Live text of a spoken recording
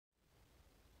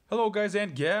Hello guys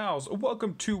and gals,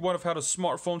 welcome to one of how to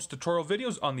smartphones tutorial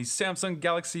videos on the Samsung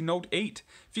Galaxy Note 8.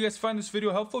 If you guys find this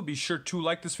video helpful, be sure to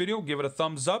like this video, give it a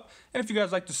thumbs up, and if you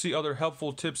guys like to see other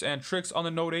helpful tips and tricks on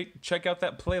the Note 8, check out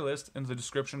that playlist in the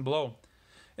description below.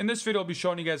 In this video, I'll be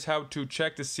showing you guys how to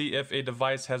check to see if a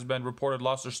device has been reported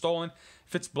lost or stolen,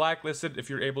 if it's blacklisted, if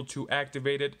you're able to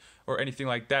activate it, or anything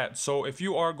like that. So if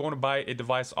you are going to buy a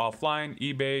device offline,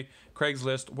 eBay,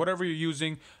 Craigslist, whatever you're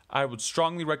using, I would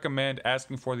strongly recommend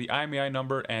asking for the IMEI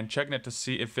number and checking it to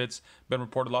see if it's been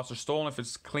reported lost or stolen, if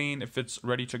it's clean, if it's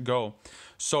ready to go.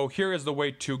 So here is the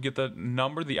way to get the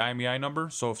number, the IMEI number.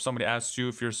 So if somebody asks you,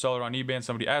 if you're a seller on eBay and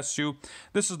somebody asks you,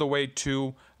 this is the way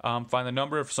to find the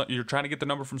number. If you're trying to get the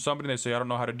number from somebody and they say, I don't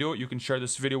know how to do it, you can share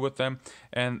this video with them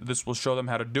and this will show them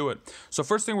how to do it. So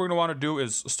first thing we're going to want to do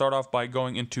is start off by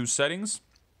going into settings.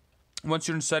 Once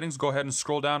you're in settings, go ahead and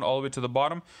scroll down all the way to the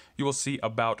bottom. You will see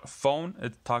about phone.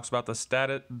 It talks about the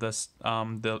status,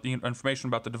 the information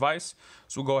about the device.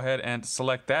 So we'll go ahead and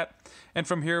select that. And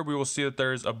from here, we will see that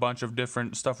there's a bunch of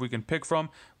different stuff we can pick from.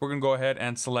 We're going to go ahead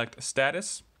and select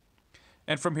status.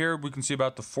 And from here, we can see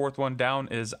about the fourth one down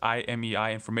is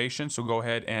IMEI information. So go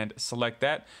ahead and select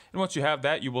that. And once you have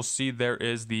that, you will see there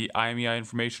is the IMEI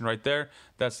information right there.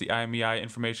 That's the IMEI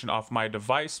information off my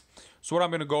device. So what I'm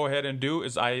going to go ahead and do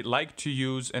is I like to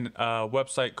use a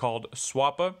website called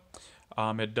Swappa.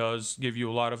 It does give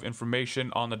you a lot of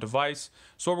information on the device.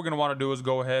 So what we're going to want to do is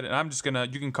go ahead and I'm just going to,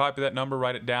 you can copy that number,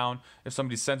 write it down. If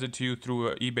somebody sends it to you through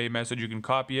an eBay message, you can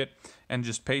copy it and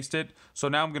just paste it. So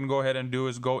now I'm going to go ahead and do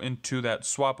is go into that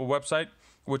Swappa website,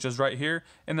 which is right here.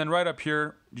 And then right up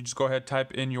here, you just go ahead,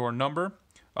 type in your number,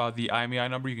 the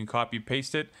IMEI number, you can copy,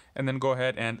 paste it, and then go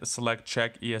ahead and select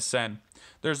check ESN.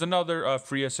 There's another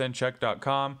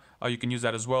freesncheck.com. You can use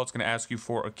that as well. It's going to ask you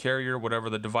for a carrier, whatever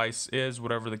the device is,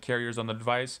 whatever the carrier is on the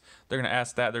device. They're going to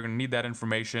ask that. They're going to need that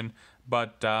information.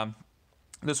 But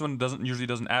this one usually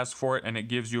doesn't ask for it, and it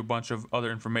gives you a bunch of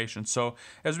other information. So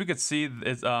as we can see,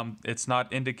 it's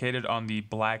not indicated on the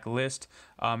blacklist.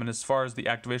 And as far as the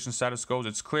activation status goes,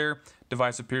 it's clear.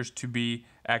 Device appears to be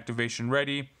activation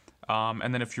ready.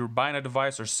 And then if you're buying a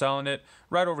device or selling it,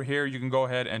 right over here you can go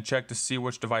ahead and check to see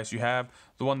which device you have.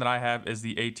 The one that I have is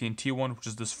the AT&T one, which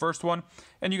is this first one.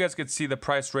 And you guys can see the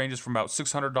price ranges from about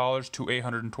 $600 to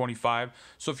 $825.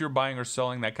 So if you're buying or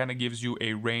selling, that kind of gives you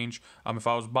a range. If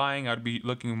I was buying, I'd be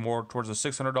looking more towards the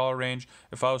 $600 range.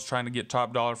 If I was trying to get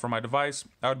top dollar for my device,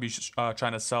 I would be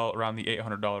trying to sell around the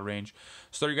 $800 range.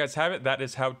 So there you guys have it. That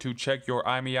is how to check your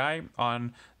IMEI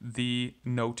on the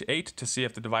Note 8 to see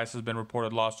if the device has been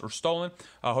reported lost or stolen.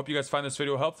 I hope you guys find this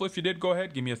video helpful. If you did, go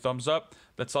ahead, give me a thumbs up.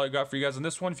 That's all I got for you guys on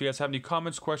this one. If you guys have any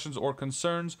comments, questions, or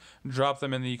concerns, drop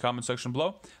them in the comment section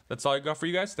below. That's all I got for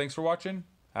you guys. Thanks for watching.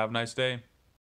 Have a nice day.